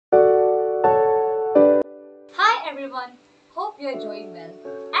everyone, hope you are doing well.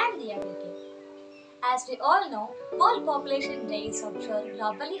 I am the advocate. As we all know, World Population Day is observed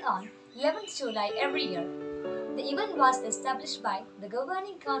globally on 11th July every year. The event was established by the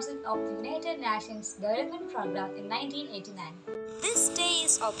Governing Council of the United Nations Development Programme in 1989. This day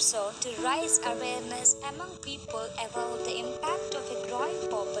is observed to raise awareness among people about the impact of a growing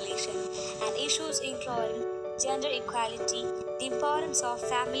population and issues including gender equality, the importance of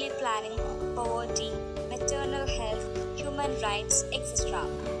family planning, poverty, maternal health, human rights, etc.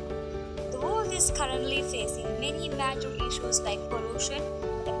 The world is currently facing many major issues like pollution,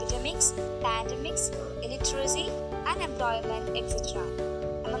 epidemics, pandemics, illiteracy, unemployment, etc.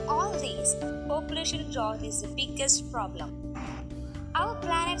 Among all these, population growth is the biggest problem. Our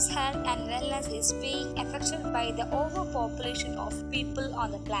planet's health and wellness is being affected by the overpopulation of people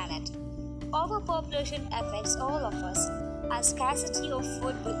on the planet. Overpopulation affects all of us. As scarcity of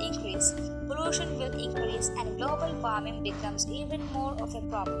food will increase, pollution will increase, and global warming becomes even more of a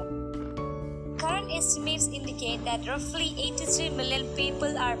problem. Current estimates indicate that roughly 83 million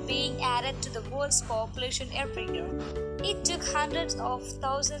people are being added to the world's population every year. It took hundreds of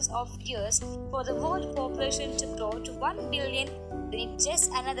thousands of years for the world population to grow to 1 billion, with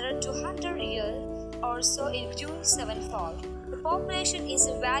just another 200 years or so it grew sevenfold. The population is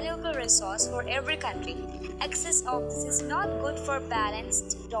a valuable resource for every country. Excess of this is not good for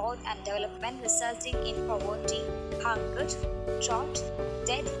balanced growth and development, resulting in poverty, hunger, drought,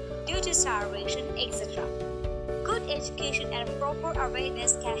 death due to starvation, etc. Good education and proper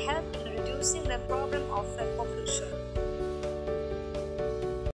awareness can help in reducing the problem of population.